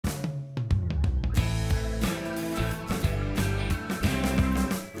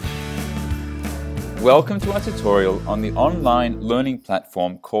Welcome to our tutorial on the online learning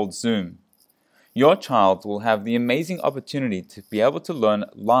platform called Zoom. Your child will have the amazing opportunity to be able to learn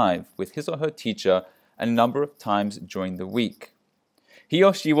live with his or her teacher a number of times during the week. He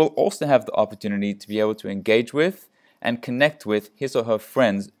or she will also have the opportunity to be able to engage with and connect with his or her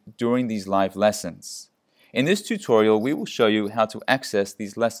friends during these live lessons. In this tutorial, we will show you how to access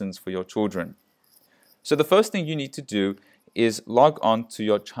these lessons for your children. So the first thing you need to do is log on to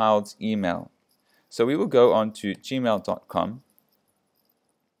your child's email. So we will go on to gmail.com.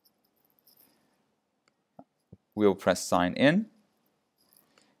 We'll press sign in.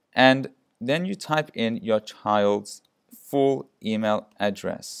 And then you type in your child's full email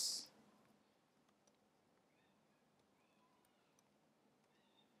address.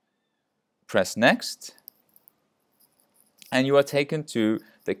 Press next. And you are taken to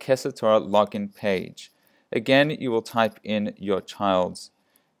the Kesser Torah login page. Again, you will type in your child's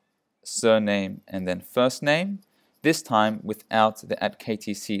surname and then first name, this time without the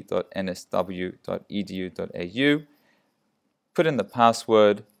 @ktc.nsw.edu.au. Put in the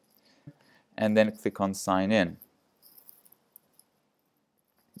password and then click on sign in.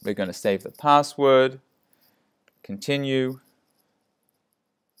 We're going to save the password, continue,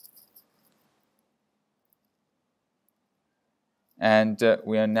 and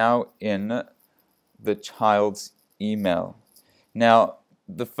we are now in the child's email. Now,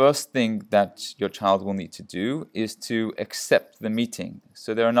 the first thing that your child will need to do is to accept the meeting.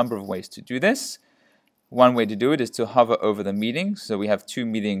 So there are a number of ways to do this. One way to do it is to hover over the meeting. So we have two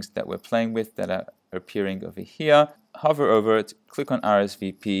meetings that we're playing with that are appearing over here. Hover over it, click on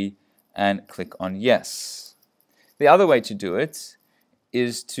RSVP, and click on yes. The other way to do it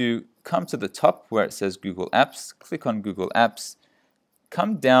is to come to the top where it says Google Apps, click on Google Apps,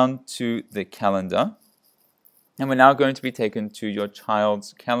 come down to the calendar, and we're now going to be taken to your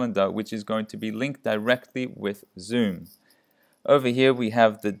child's calendar, which is going to be linked directly with Zoom. Over here we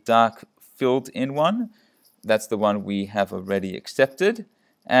have the dark filled in one. That's the one we have already accepted.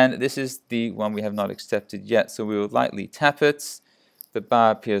 And this is the one we have not accepted yet. So we will lightly tap it. The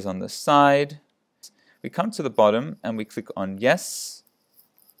bar appears on the side. We come to the bottom and we click on yes.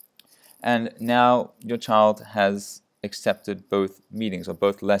 And now your child has accepted both meetings or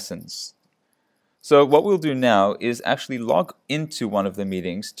both lessons. So what we'll do now is actually log into one of the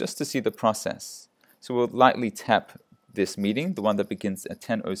meetings just to see the process. So we'll lightly tap this meeting, the one that begins at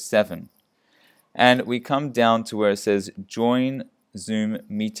 10:07. And we come down to where it says Join Zoom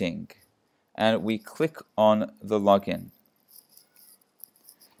Meeting. And we click on the login.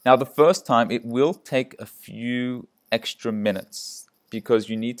 Now the first time it will take a few extra minutes because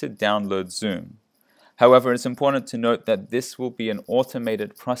you need to download Zoom. However, it's important to note that this will be an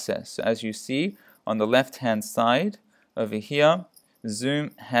automated process. So as you see, on the left-hand side over here,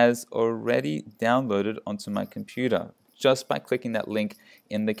 Zoom has already downloaded onto my computer just by clicking that link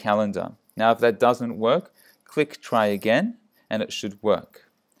in the calendar. Now, if that doesn't work, click try again, and it should work.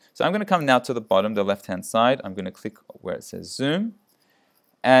 So I'm going to come now to the bottom, the left-hand side. I'm going to click where it says Zoom,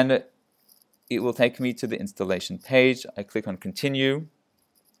 and it will take me to the installation page. I click on continue,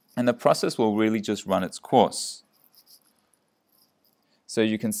 and the process will really just run its course. So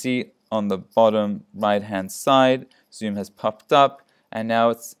you can see on the bottom right-hand side, Zoom has popped up, and now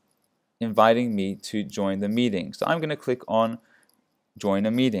it's inviting me to join the meeting. So I'm going to click on Join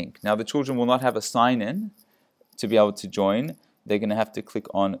a Meeting. Now the children will not have a sign-in to be able to join. They're going to have to click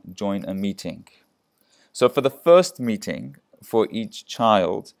on Join a Meeting. So for the first meeting for each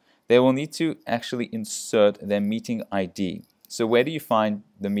child, they will need to actually insert their meeting ID. So where do you find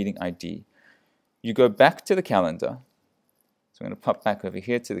the meeting ID? You go back to the calendar. So I'm going to pop back over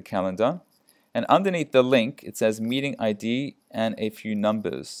here to the calendar. And underneath the link, it says meeting ID and a few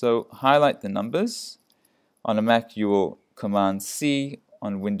numbers. So highlight the numbers. On a Mac, you will Command C.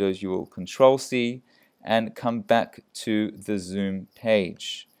 On Windows, you will Control C. And come back to the Zoom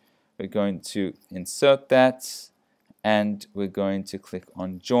page. We're going to insert that. And we're going to click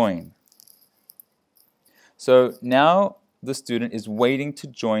on Join. So now the student is waiting to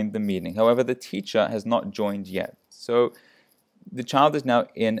join the meeting. However, the teacher has not joined yet. So the child is now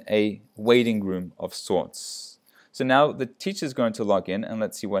in a waiting room of sorts. So now the teacher is going to log in, and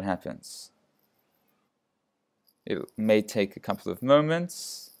let's see what happens. It may take a couple of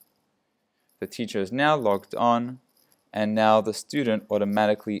moments. The teacher is now logged on, and now the student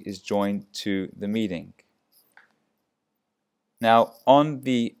automatically is joined to the meeting. Now on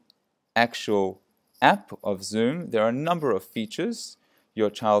the actual app of Zoom, there are a number of features.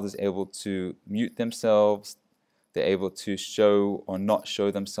 Your child is able to mute themselves. They're able to show or not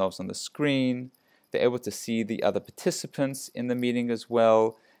show themselves on the screen. They're able to see the other participants in the meeting as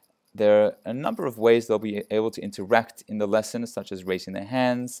well. There are a number of ways they'll be able to interact in the lesson, such as raising their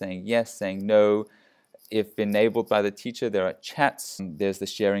hands, saying yes, saying no. If enabled by the teacher, there are chats, there's the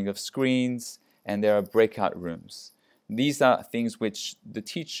sharing of screens, and there are breakout rooms. These are things which the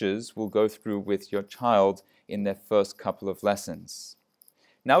teachers will go through with your child in their first couple of lessons.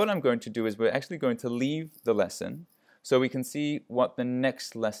 Now what I'm going to do is we're actually going to leave the lesson so we can see what the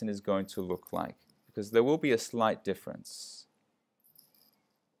next lesson is going to look like, because there will be a slight difference.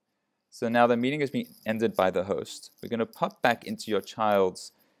 So now the meeting has been ended by the host. We're going to pop back into your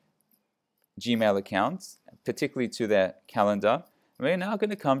child's Gmail account, particularly to their calendar. We're now going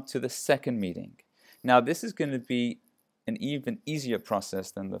to come to the second meeting. Now this is going to be an even easier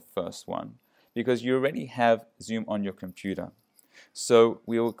process than the first one because you already have Zoom on your computer. So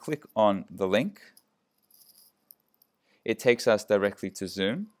we will click on the link. It takes us directly to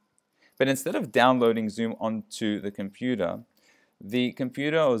Zoom. But instead of downloading Zoom onto the computer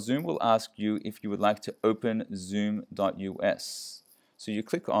or Zoom will ask you if you would like to open zoom.us. So you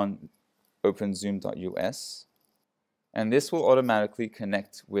click on open zoom.us, and this will automatically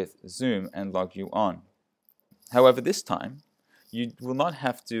connect with Zoom and log you on. However, this time, you will not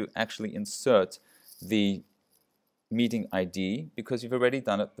have to actually insert the meeting ID because you've already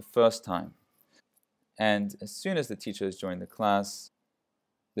done it the first time. And as soon as the teacher has joined the class,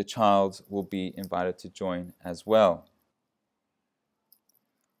 the child will be invited to join as well.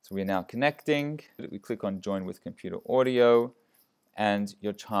 So we're now connecting. We click on Join with Computer Audio, and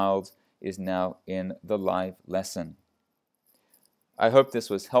your child is now in the live lesson. I hope this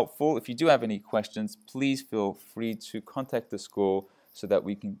was helpful. If you do have any questions, please feel free to contact the school so that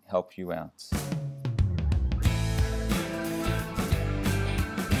we can help you out.